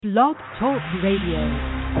Blog Talk Radio.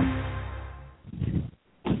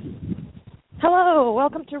 Hello,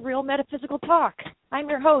 welcome to Real Metaphysical Talk. I'm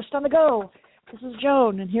your host on the go. This is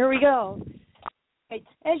Joan, and here we go. Right.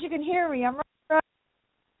 As you can hear me, I'm right.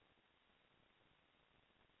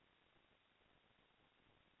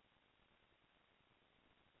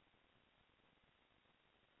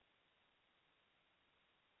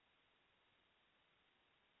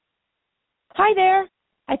 Hi there.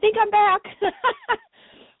 I think I'm back.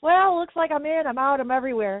 Well, looks like I'm in, I'm out, I'm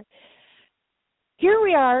everywhere. Here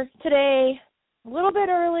we are today, a little bit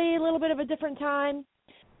early, a little bit of a different time,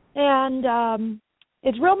 and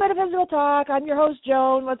it's Real Metaphysical Talk. I'm your host,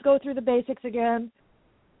 Joan. Let's go through the basics again.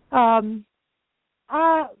 Like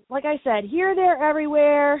I said, here, there,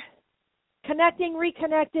 everywhere, connecting,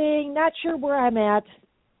 reconnecting, not sure where I'm at.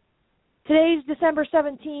 Today's December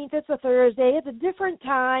 17th. It's a Thursday. It's a different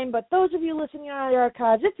time, but those of you listening on the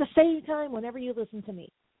archives, it's the same time whenever you listen to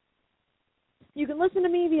me. You can listen to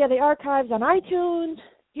me via the archives on iTunes,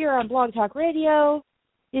 here on Blog Talk Radio.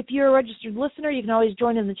 If you're a registered listener, you can always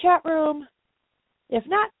join in the chat room. If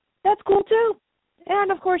not, that's cool too. And,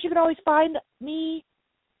 of course, you can always find me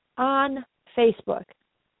on Facebook.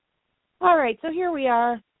 All right, so here we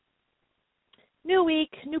are. New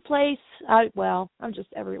week, new place. I'm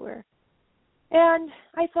just everywhere. And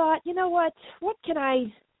I thought, you know what? What can I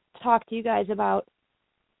talk to you guys about?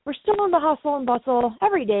 We're still in the hustle and bustle.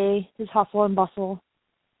 Every day is hustle and bustle,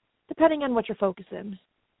 depending on what you're focusing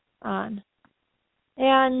on.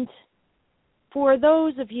 And for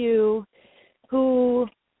those of you who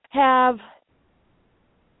have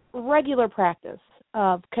regular practice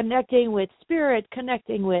of connecting with spirit,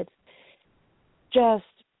 connecting with just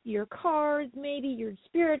your cards, maybe your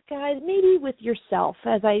spirit guides, maybe with yourself,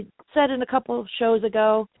 as I said in a couple of shows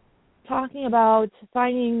ago, talking about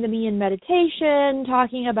finding the me in meditation,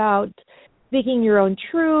 talking about speaking your own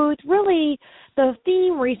truth. Really, the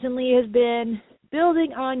theme recently has been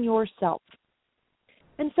building on yourself.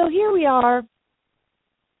 And so here we are.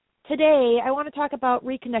 Today, I want to talk about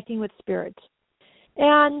reconnecting with spirit.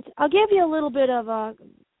 And I'll give you a little bit of a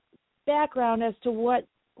background as to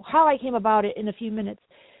how I came about it in a few minutes.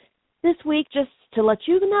 This week, just to let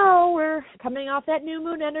you know, we're coming off that new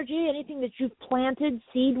moon energy. Anything that you've planted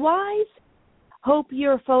seed-wise, hope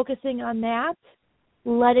you're focusing on that,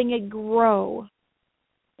 letting it grow.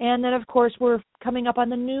 And then, of course, we're coming up on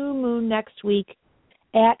the new moon next week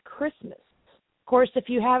at Christmas. Of course, if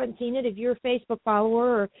you haven't seen it, if you're a Facebook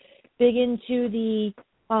follower or big into the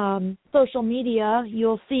social media,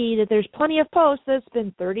 you'll see that there's plenty of posts. It's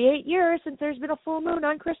been 38 years since there's been a full moon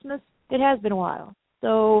on Christmas. It has been a while.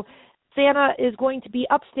 So Santa is going to be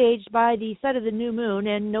upstaged by the set of the new moon,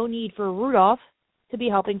 and no need for Rudolph to be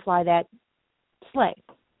helping fly that sleigh.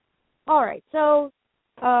 All right, so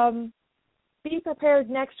be prepared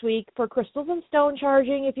next week for crystals and stone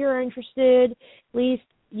charging if you're interested, at least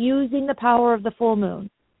using the power of the full moon.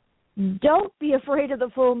 Don't be afraid of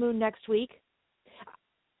the full moon next week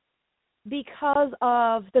because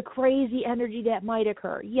of the crazy energy that might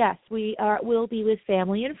occur. Yes, we'll be with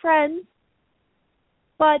family and friends,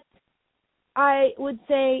 but I would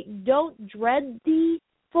say don't dread the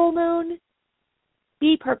full moon.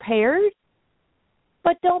 Be prepared,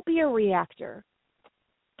 but don't be a reactor.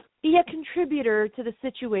 Be a contributor to the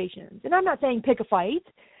situations. And I'm not saying pick a fight.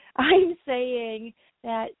 I'm saying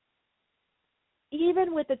that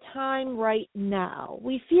even with the time right now,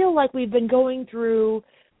 we feel like we've been going through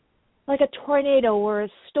like a tornado or a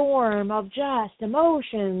storm of just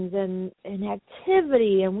emotions and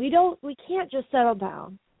activity, and we can't just settle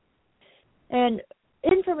down. And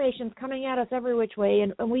information's coming at us every which way,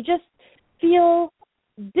 and we just feel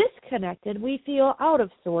disconnected. We feel out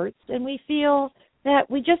of sorts, and we feel that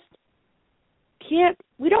we just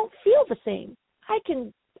we don't feel the same. I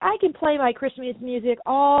can play my Christmas music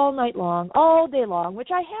all night long, all day long, which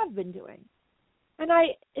I have been doing. And I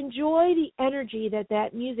enjoy the energy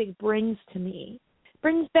that music brings to me. It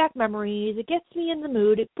brings back memories. It gets me in the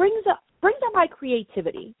mood. It brings up my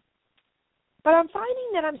creativity. But I'm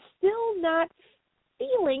finding that I'm still not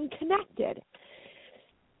feeling connected.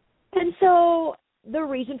 And so the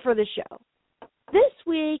reason for the show. This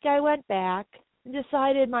week I went back and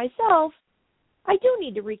decided myself, I do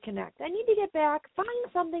need to reconnect. I need to get back, find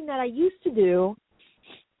something that I used to do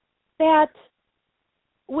that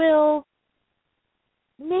will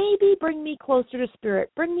maybe bring me closer to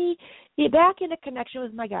spirit, bring me back into connection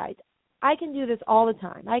with my guides. I can do this all the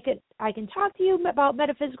time. I can talk to you about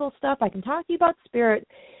metaphysical stuff. I can talk to you about spirit.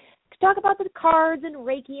 I can talk about the cards and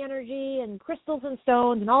Reiki energy and crystals and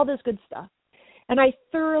stones and all this good stuff. And I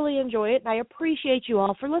thoroughly enjoy it, and I appreciate you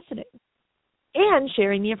all for listening and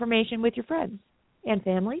sharing the information with your friends. and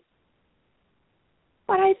family.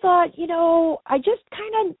 But I thought, I just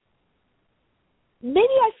kind of, maybe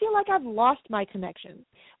I feel like I've lost my connection.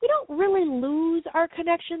 We don't really lose our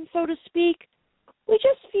connection, so to speak.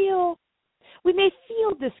 We may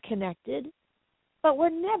feel disconnected, but we're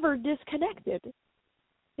never disconnected.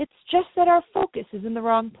 It's just that our focus is in the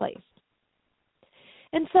wrong place.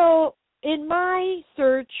 And so in my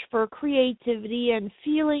search for creativity and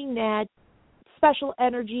feeling that special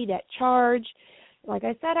energy, that charge, like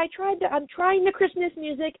I said, I'm trying the Christmas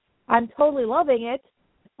music. I'm totally loving it,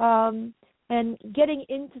 and getting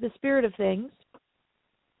into the spirit of things.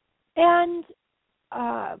 And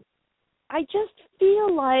I just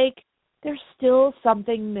feel like there's still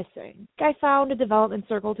something missing. I found a development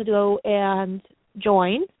circle to go and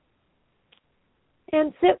join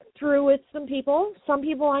and sit through with some people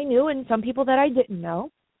I knew and some people that I didn't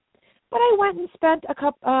know. But I went and spent it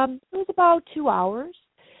was about 2 hours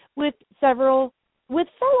with fellow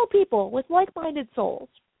people, with like-minded souls.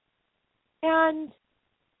 And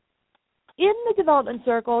in the development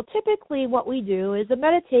circle, typically what we do is a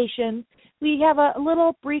meditation. We have a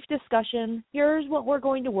little brief discussion. Here's what we're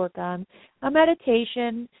going to work on. A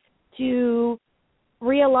meditation to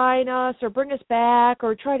realign us or bring us back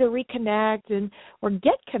or try to reconnect or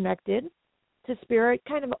get connected to spirit,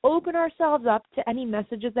 kind of open ourselves up to any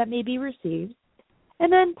messages that may be received,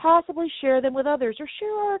 and then possibly share them with others or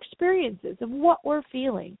share our experiences of what we're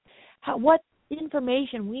feeling, what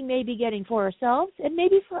information we may be getting for ourselves and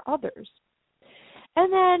maybe for others.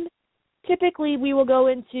 And then typically we will go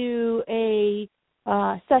into a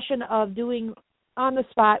session of doing on the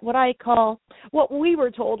spot what we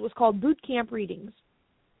were told was called boot camp readings.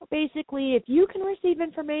 Basically, if you can receive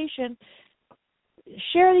information,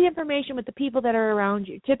 share the information with the people that are around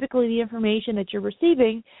you. Typically, the information that you're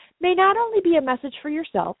receiving may not only be a message for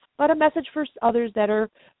yourself, but a message for others that are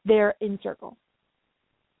there in circle.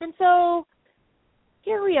 And so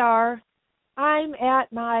here we are. I'm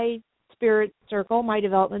at my spirit circle, my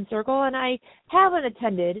development circle, and I haven't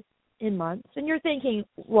attended in months. And you're thinking,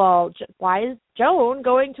 well, why is Joan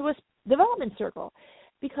going to a development circle?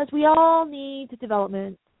 Because we all need to develop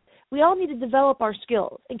our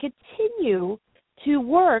skills and continue to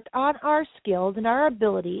work on our skills and our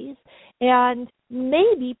abilities and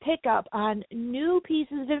maybe pick up on new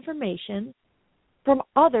pieces of information from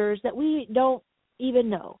others that we don't even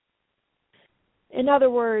know. In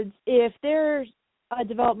other words, if there's a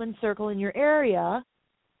development circle in your area,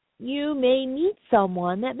 you may meet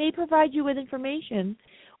someone that may provide you with information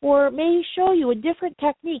or may show you a different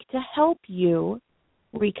technique to help you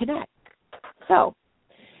reconnect. So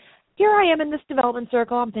here I am in this development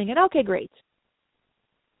circle. I'm thinking, okay, great.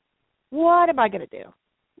 What am I going to do?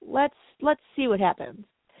 Let's see what happens.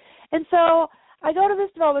 And so I go to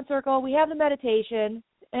this development circle. We have the meditation.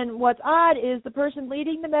 And what's odd is the person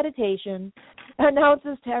leading the meditation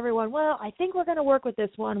announces to everyone, well, I think we're going to work with this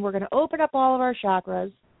one. We're going to open up all of our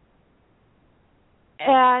chakras.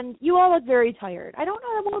 And you all look very tired. I don't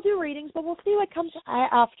know that we'll do readings, but we'll see what comes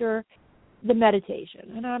after the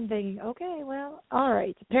meditation. And I'm thinking, okay, well, all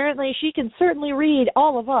right. Apparently she can certainly read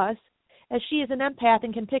all of us, as she is an empath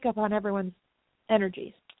and can pick up on everyone's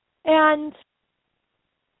energies. And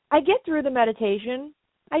I get through the meditation.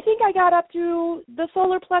 I think I got up to the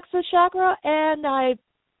solar plexus chakra, and I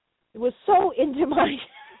was so into my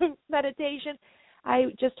meditation, I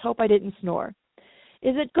just hope I didn't snore.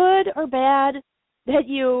 Is it good or bad that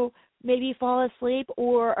you maybe fall asleep,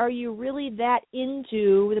 or are you really that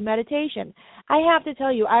into the meditation? I have to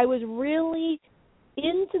tell you, I was really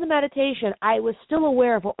into the meditation. I was still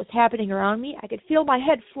aware of what was happening around me. I could feel my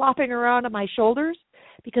head flopping around on my shoulders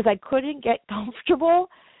because I couldn't get comfortable.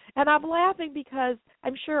 And I'm laughing because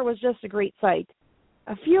I'm sure it was just a great sight.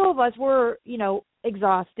 A few of us were,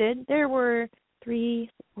 exhausted. There were 3,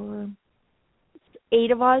 4,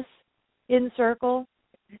 8 of us in circle.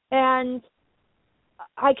 And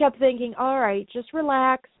I kept thinking, all right, just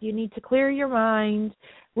relax. You need to clear your mind.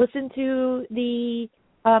 Listen to the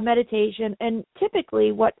meditation. And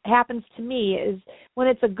typically what happens to me is when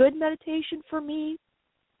it's a good meditation for me,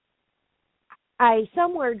 I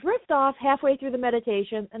somewhere drift off halfway through the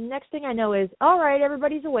meditation, and the next thing I know is, all right,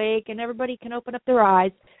 everybody's awake, and everybody can open up their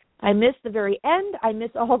eyes. I miss the very end. I miss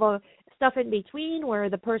all the stuff in between where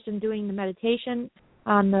the person doing the meditation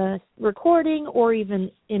on the recording or even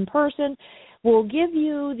in person will give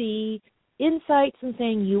you the insights and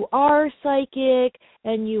saying you are psychic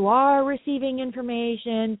and you are receiving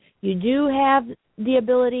information. You do have the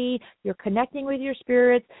ability, you're connecting with your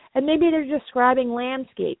spirits, and maybe they're describing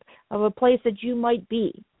landscape of a place that you might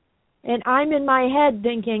be. And I'm in my head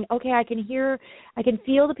thinking, okay, I can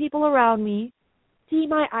feel the people around me. see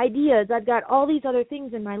my ideas. I've got all these other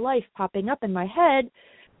things in my life popping up in my head,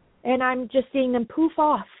 and I'm just seeing them poof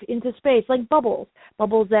off into space like bubbles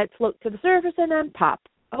that float to the surface and then pop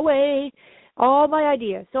away, all my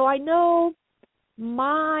ideas. So I know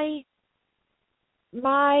my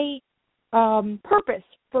purpose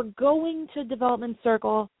for going to Development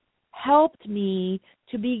Circle helped me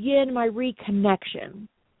to begin my reconnection.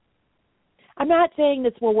 I'm not saying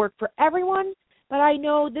this will work for everyone, but I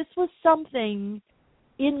know this was something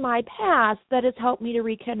in my past that has helped me to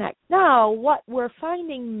reconnect. Now, what we're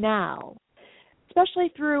finding now,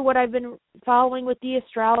 especially through what I've been following with the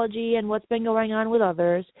astrology and what's been going on with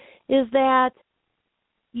others, is that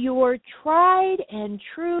your tried and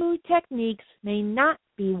true techniques may not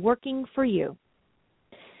be working for you.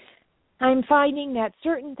 I'm finding that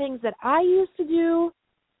certain things that I used to do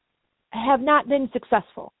have not been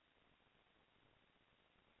successful.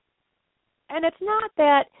 And it's not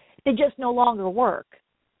that they just no longer work.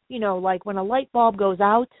 You know, like when a light bulb goes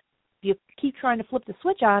out, if you keep trying to flip the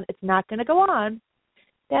switch on, it's not going to go on.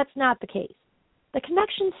 That's not the case. The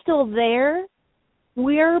connection's still there.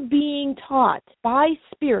 We're being taught by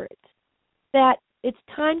Spirit that it's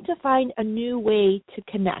time to find a new way to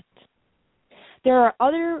connect. There are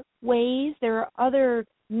other ways, there are other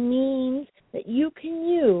means that you can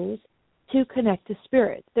use to connect to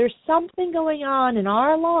Spirit. There's something going on in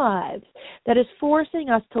our lives that is forcing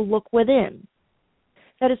us to look within,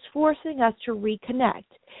 that is forcing us to reconnect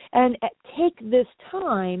and take this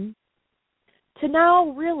time to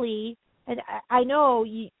now really, and I know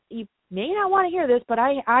you may not want to hear this, but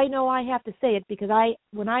I know I have to say it because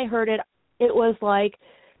when I heard it, it was like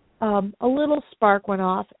a little spark went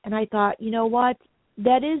off, and I thought, you know what,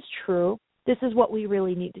 that is true. This is what we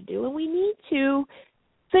really need to do, and we need to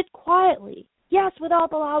sit quietly. Yes,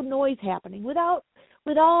 without the loud noise happening, with all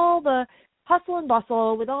the hustle and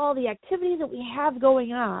bustle, with all the activities that we have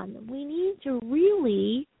going on. We need to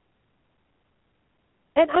really,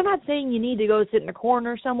 and I'm not saying you need to go sit in a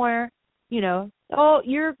corner somewhere, you know, oh,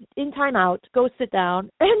 you're in timeout, go sit down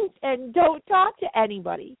and don't talk to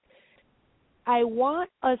anybody. I want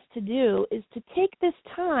us to do is to take this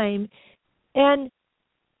time and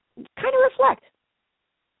kind of reflect.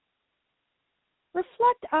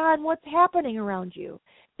 Reflect on what's happening around you.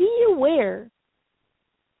 Be aware.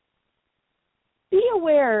 Be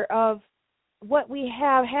aware of what we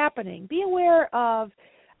have happening. Be aware of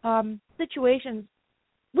situations.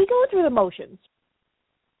 We go through the motions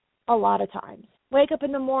a lot of times. Wake up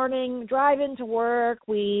in the morning, drive into work,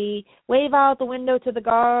 we wave out the window to the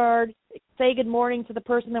guard, say good morning to the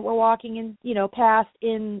person that we're walking in, past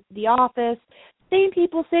in the office. Same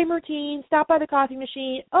people, same routine, stop by the coffee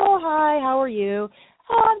machine. Oh, hi, how are you?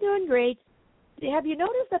 Oh, I'm doing great. Have you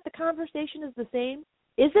noticed that the conversation is the same?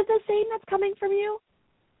 Is it the same that's coming from you?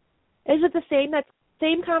 Is it the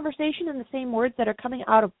same conversation and the same words that are coming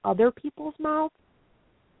out of other people's mouths?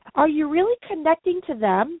 Are you really connecting to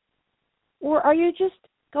them? Or are you just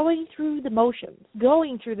going through the motions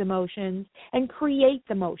and create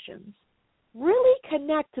the motions? Really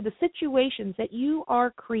connect to the situations that you are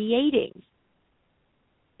creating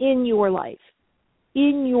in your life,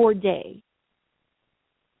 in your day.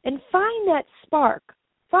 And find that spark,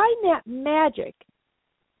 find that magic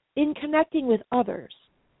in connecting with others.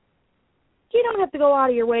 You don't have to go out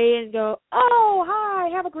of your way and go, oh, hi,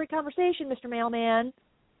 have a great conversation, Mr. Mailman,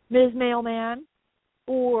 Ms. Mailman,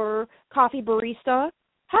 or coffee barista.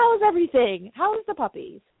 How's everything? How's the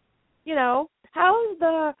puppies? How's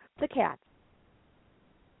the cats?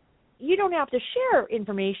 You don't have to share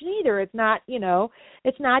information either. It's not,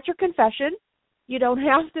 it's not your confession. You don't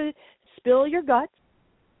have to spill your guts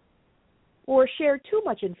or share too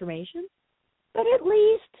much information, but at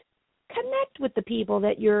least connect with the people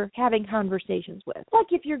that you're having conversations with. Like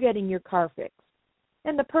if you're getting your car fixed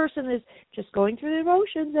and the person is just going through the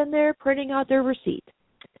motions and they're printing out their receipt.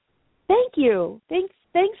 Thank you.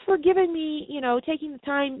 Thanks for giving me, taking the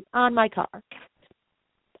time on my car.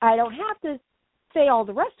 I don't have to say all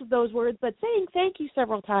the rest of those words, but saying thank you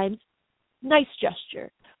several times, nice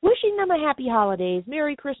gesture. Wishing them a happy holidays,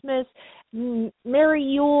 Merry Christmas, Merry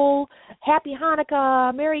Yule, Happy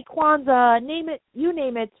Hanukkah, Merry Kwanzaa, you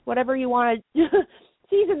name it, whatever you want to,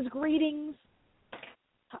 season's greetings,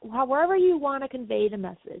 however you want to convey the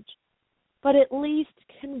message. But at least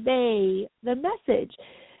convey the message.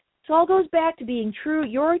 So it all goes back to being true,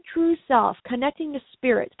 your true self, connecting to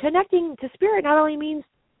Spirit. Connecting to Spirit not only means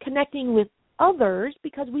connecting with others,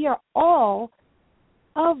 because we are all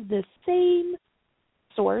of the same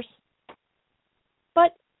source,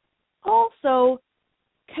 but also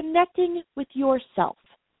connecting with yourself.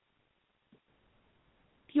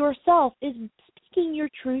 Yourself is speaking your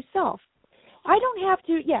true self. I don't have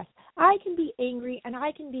to, yes, I can be angry and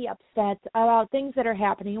I can be upset about things that are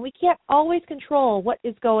happening, and we can't always control what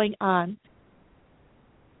is going on.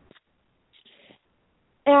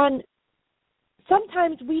 And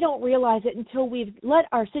sometimes we don't realize it until we've let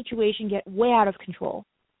our situation get way out of control.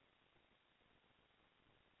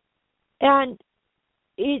 And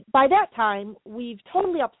by that time, we've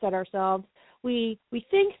totally upset ourselves. We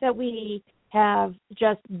think that we have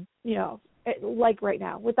just, like right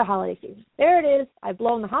now with the holiday season. There it is. I've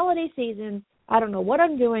blown the holiday season. I don't know what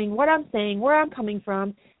I'm doing, what I'm saying, where I'm coming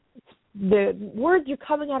from. The words are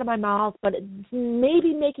coming out of my mouth, but it's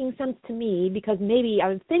maybe making sense to me because maybe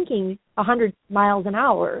I'm thinking 100 miles an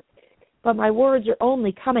hour, but my words are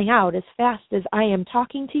only coming out as fast as I am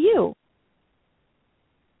talking to you.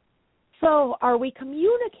 So are we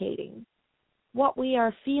communicating what we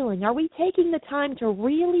are feeling? Are we taking the time to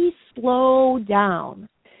really slow down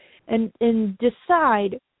and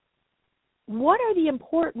decide what are the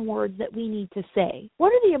important words that we need to say?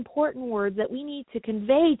 What are the important words that we need to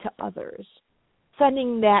convey to others?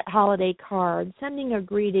 Sending that holiday card, sending a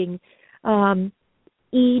greeting,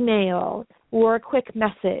 email, or a quick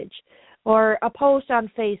message, or a post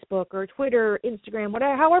on Facebook or Twitter, Instagram,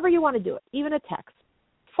 whatever, however you want to do it, even a text,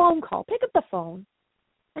 phone call. Pick up the phone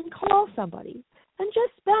and call somebody and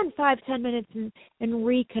just spend 5-10 minutes and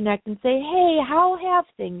reconnect and say, hey, how have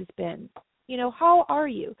things been? How are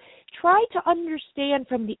you? Try to understand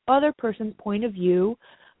from the other person's point of view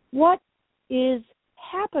what is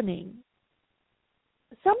happening.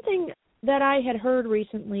 Something that I had heard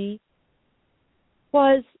recently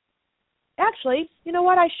was, actually, you know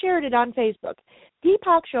what? I shared it on Facebook.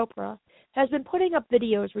 Deepak Chopra has been putting up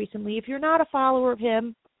videos recently. If you're not a follower of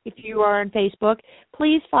him, if you are on Facebook,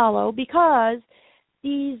 please follow, because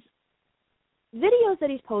these videos that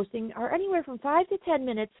he's posting are anywhere from 5 to 10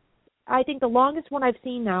 minutes. I think the longest one I've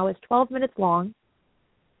seen now is 12 minutes long.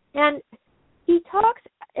 And he talks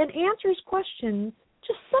and answers questions,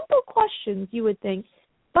 just simple questions, you would think,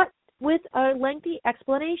 but with a lengthy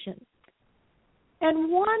explanation. And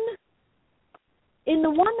in the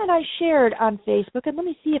one that I shared on Facebook, and let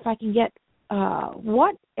me see if I can get I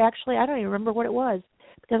don't even remember what it was,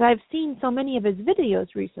 because I've seen so many of his videos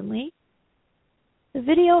recently. The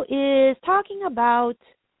video is talking about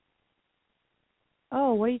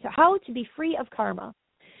how to be free of karma.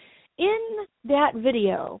 In that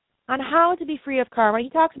video on how to be free of karma, he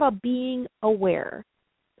talks about being aware.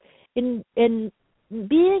 In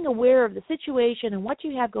being aware of the situation and what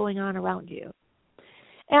you have going on around you.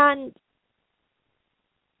 And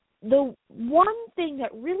the one thing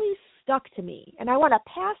that really stuck to me, and I want to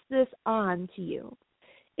pass this on to you,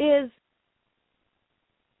 is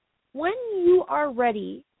when you are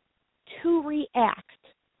ready to react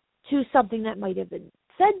to something that might have been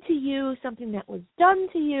said to you, something that was done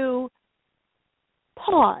to you,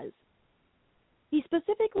 pause. He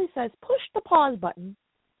specifically says push the pause button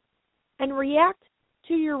and react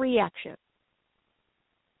to your reaction.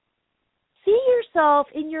 See yourself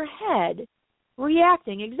in your head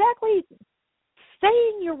reacting, exactly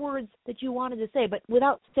saying your words that you wanted to say, but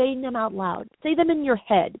without saying them out loud. Say them in your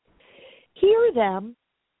head. Hear them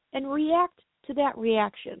and react to that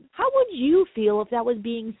reaction. How would you feel if that was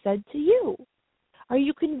being said to you? Are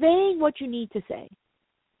you conveying what you need to say?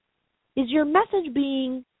 Is your message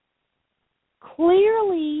being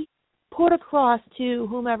clearly put across to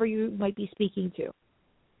whomever you might be speaking to?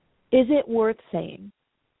 Is it worth saying?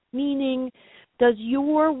 Meaning, does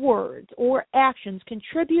your words or actions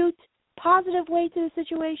contribute positive way to the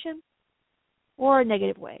situation or a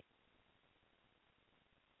negative way?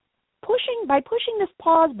 By pushing this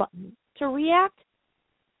pause button to react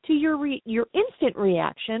to your instant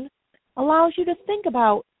reaction allows you to think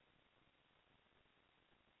about,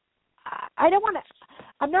 I'm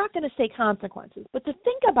not going to say consequences, but to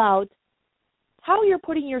think about how you're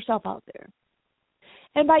putting yourself out there.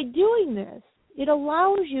 And by doing this, it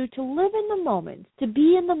allows you to live in the moment, to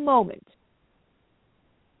be in the moment.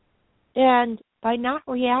 And by not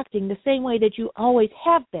reacting the same way that you always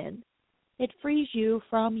have been, it frees you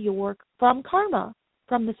from karma,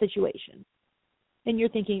 from the situation. And you're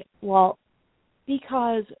thinking, well,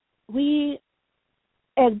 because we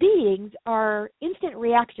as beings are instant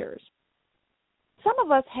reactors. Some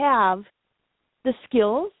of us have the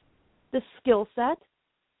skills, the skill set,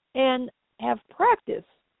 and have practiced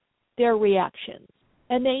their reactions.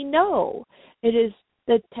 And they know it is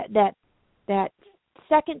that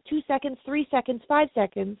second, 2 seconds, 3 seconds, 5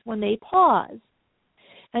 seconds when they pause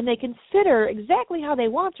and they consider exactly how they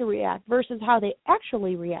want to react versus how they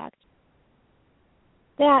actually react,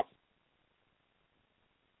 that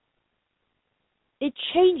it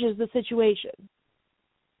changes the situation.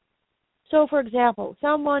 So, for example,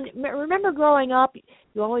 remember growing up,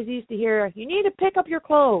 you always used to hear, you need to pick up your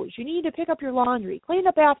clothes, you need to pick up your laundry, clean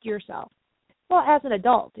up after yourself. Well, as an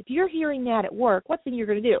adult, if you're hearing that at work, what's the thing you're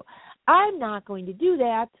going to do? I'm not going to do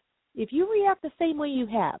that. If you react the same way you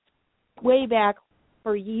have, way back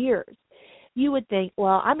for years, you would think,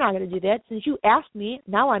 well, I'm not going to do that. Since you asked me,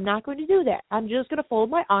 now I'm not going to do that. I'm just going to fold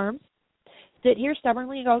my arms, sit here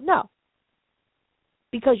stubbornly and go, no.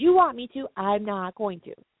 Because you want me to, I'm not going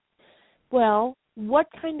to. Well, what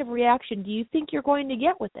kind of reaction do you think you're going to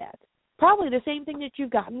get with that? Probably the same thing that you've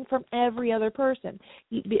gotten from every other person,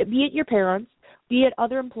 be it your parents, be it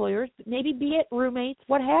other employers, maybe be it roommates,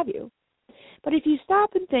 what have you. But if you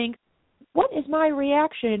stop and think, what is my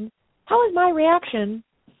reaction? How is my reaction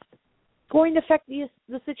going to affect the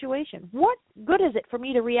situation? What good is it for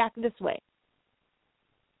me to react this way?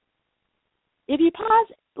 If you pause,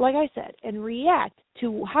 like I said, and react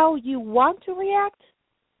to how you want to react,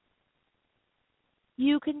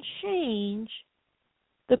 you can change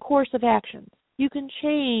the course of actions. You can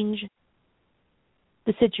change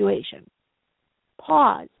the situation.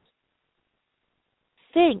 Pause.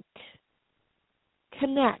 Think.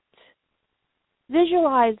 Connect.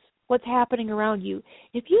 Visualize what's happening around you.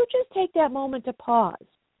 If you just take that moment to pause,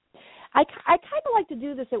 I kind of like to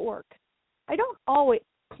do this at work. I don't always,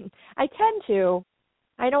 I tend to,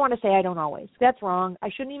 I don't want to say I don't always. That's wrong. I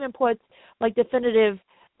shouldn't even put like definitive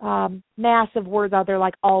massive words out there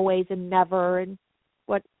like always and never and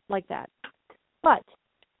what like that. But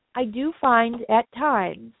I do find at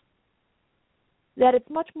times that it's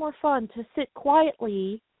much more fun to sit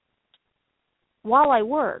quietly while I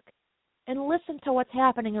work and listen to what's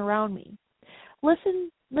happening around me. Listen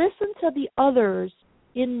to the others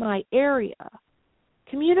in my area.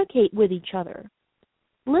 Communicate with each other.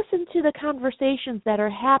 Listen to the conversations that are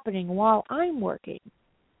happening while I'm working.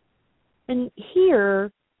 And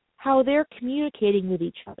hear how they're communicating with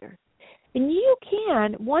each other. And you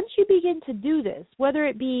can, once you begin to do this, whether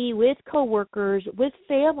it be with coworkers, with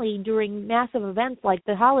family during massive events like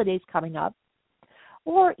the holidays coming up,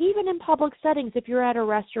 or even in public settings if you're at a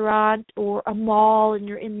restaurant or a mall and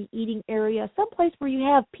you're in the eating area, someplace where you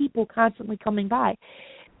have people constantly coming by,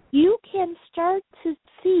 you can start to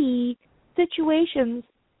see situations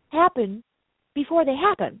happen before they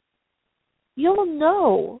happen. You'll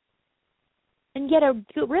know and get a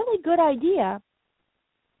really good idea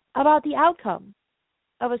about the outcome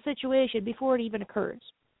of a situation before it even occurs.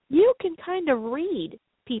 You can kind of read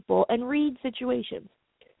people and read situations.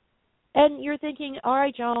 And you're thinking, all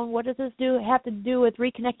right, Joan, what does this have to do with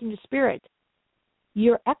reconnecting to spirit?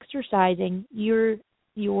 You're exercising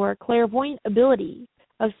your clairvoyant ability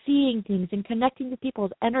of seeing things and connecting to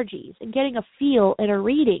people's energies and getting a feel and a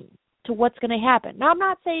reading to what's going to happen. Now, I'm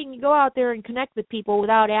not saying you go out there and connect with people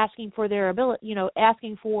without asking for their ability,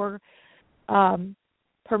 asking for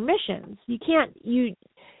permissions. You can't.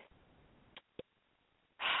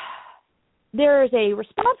 There is a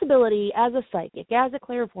responsibility as a psychic, as a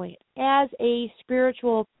clairvoyant, as a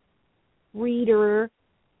spiritual reader,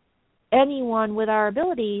 anyone with our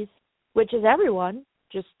abilities, which is everyone,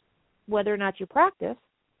 just whether or not you practice.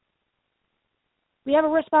 We have a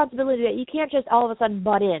responsibility that you can't just all of a sudden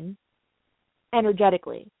butt in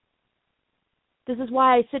energetically. This is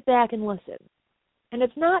why I sit back and listen. And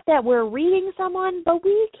it's not that we're reading someone, but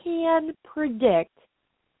we can predict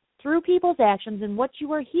through people's actions and what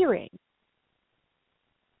you are hearing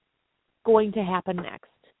going to happen next.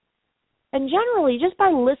 And generally, just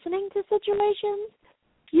by listening to situations,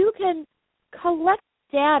 you can collect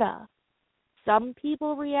data. Some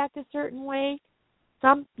people react a certain way.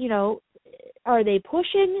 Some, are they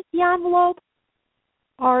pushing the envelope?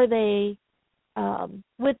 Are they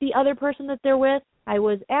with the other person that they're with? I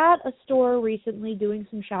was at a store recently doing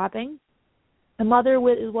some shopping. A mother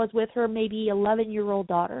was with her maybe 11-year-old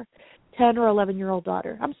daughter, 10 or 11-year-old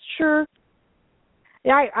daughter. I'm sure.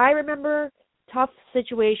 I remember tough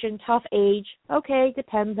situation, tough age. Okay,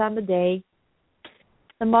 depends on the day.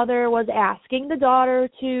 The mother was asking the daughter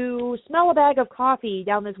to smell a bag of coffee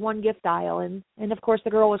down this one gift aisle, and of course the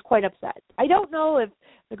girl was quite upset. I don't know if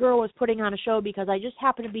the girl was putting on a show because I just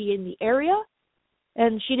happened to be in the area,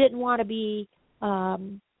 and she didn't want to be,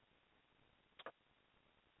 maybe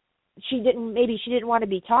she didn't want to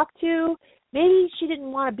be talked to. Maybe she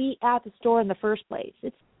didn't want to be at the store in the first place.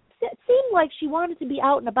 It seemed like she wanted to be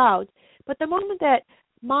out and about, but the moment that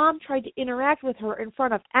Mom tried to interact with her in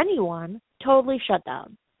front of anyone, totally shut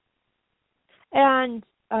down. And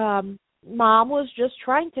Mom was just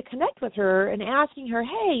trying to connect with her and asking her,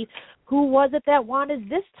 hey, who was it that wanted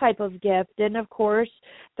this type of gift? And, of course,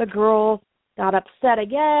 the girl got upset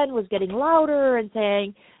again, was getting louder and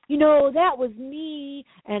saying, that was me,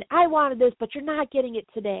 and I wanted this, but you're not getting it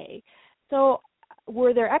today. So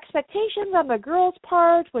were there expectations on the girl's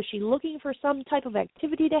part? Was she looking for some type of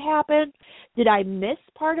activity to happen? Did I miss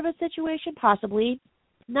part of a situation? Possibly.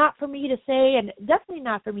 Not for me to say, and definitely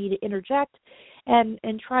not for me to interject and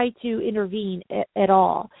try to intervene at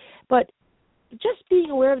all. But just being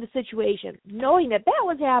aware of the situation, knowing that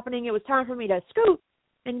was happening, it was time for me to scoot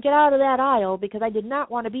and get out of that aisle because I did not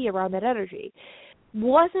want to be around that energy.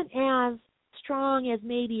 Wasn't as strong as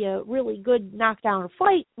maybe a really good knockdown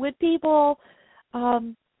fight with people,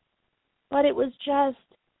 but it was just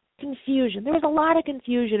confusion. There was a lot of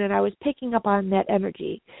confusion, and I was picking up on that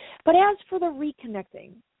energy. But as for the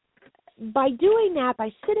reconnecting, by doing that,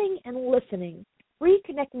 by sitting and listening,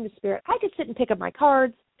 reconnecting to spirit, I could sit and pick up my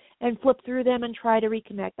cards and flip through them and try to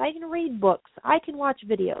reconnect. I can read books. I can watch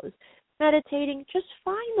videos. Meditating, just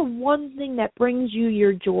find the one thing that brings you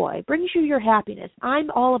your joy, brings you your happiness.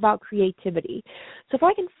 I'm all about creativity. So if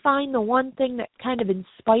I can find the one thing that kind of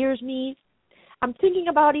inspires me, I'm thinking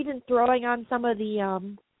about even throwing on some of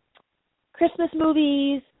the Christmas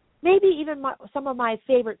movies, maybe even some of my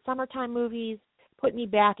favorite summertime movies, put me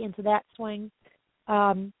back into that swing.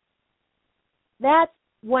 That's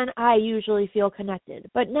when I usually feel connected.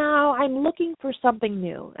 But now I'm looking for something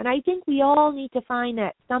new, and I think we all need to find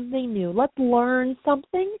that something new. Let's learn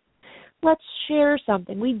something. Let's share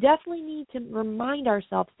something. We definitely need to remind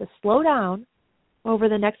ourselves to slow down over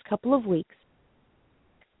the next couple of weeks.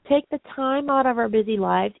 Take the time out of our busy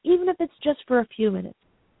lives, even if it's just for a few minutes.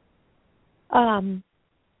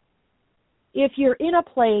 If you're in a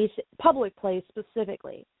place, public place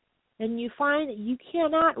specifically, and you find that you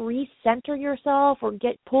cannot recenter yourself or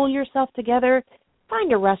pull yourself together,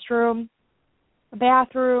 find a restroom, a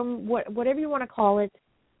bathroom, whatever you want to call it.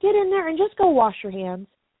 Get in there and just go wash your hands.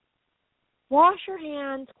 Wash your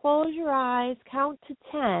hands, close your eyes, count to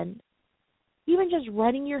 10. Even just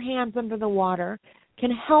running your hands under the water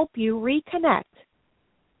can help you reconnect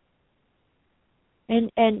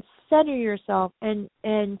and center yourself and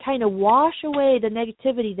kind of wash away the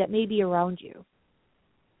negativity that may be around you.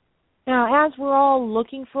 Now, as we're all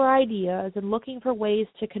looking for ideas and looking for ways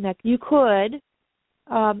to connect, you could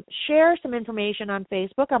share some information on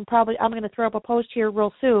Facebook. I'm going to throw up a post here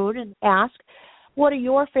real soon and ask, what are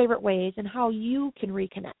your favorite ways and how you can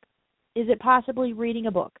reconnect? Is it possibly reading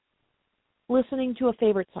a book, listening to a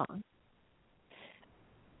favorite song?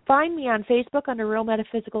 Find me on Facebook under Real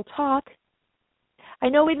Metaphysical Talk. I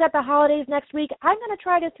know we've got the holidays next week. I'm going to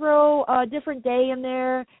try to throw a different day in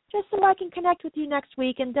there just so I can connect with you next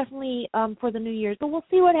week and definitely for the New Year's. But we'll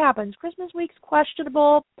see what happens. Christmas week's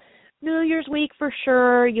questionable. New Year's week for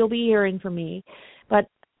sure. You'll be hearing from me. But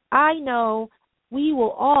I know we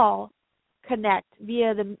will all connect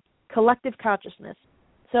via the collective consciousness.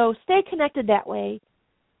 So stay connected that way.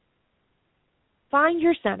 Find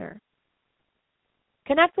your center.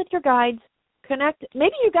 Connect with your guides. Connect.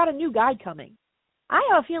 Maybe you've got a new guide coming. I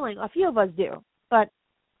have a feeling a few of us do, but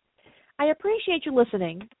I appreciate you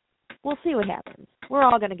listening. We'll see what happens. We're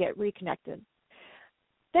all going to get reconnected.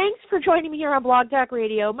 Thanks for joining me here on Blog Talk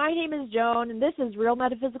Radio. My name is Joan, and this is Real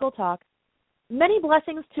Metaphysical Talk. Many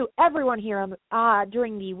blessings to everyone here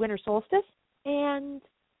during the winter solstice, and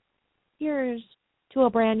here's to a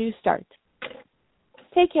brand new start.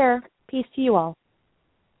 Take care. Peace to you all.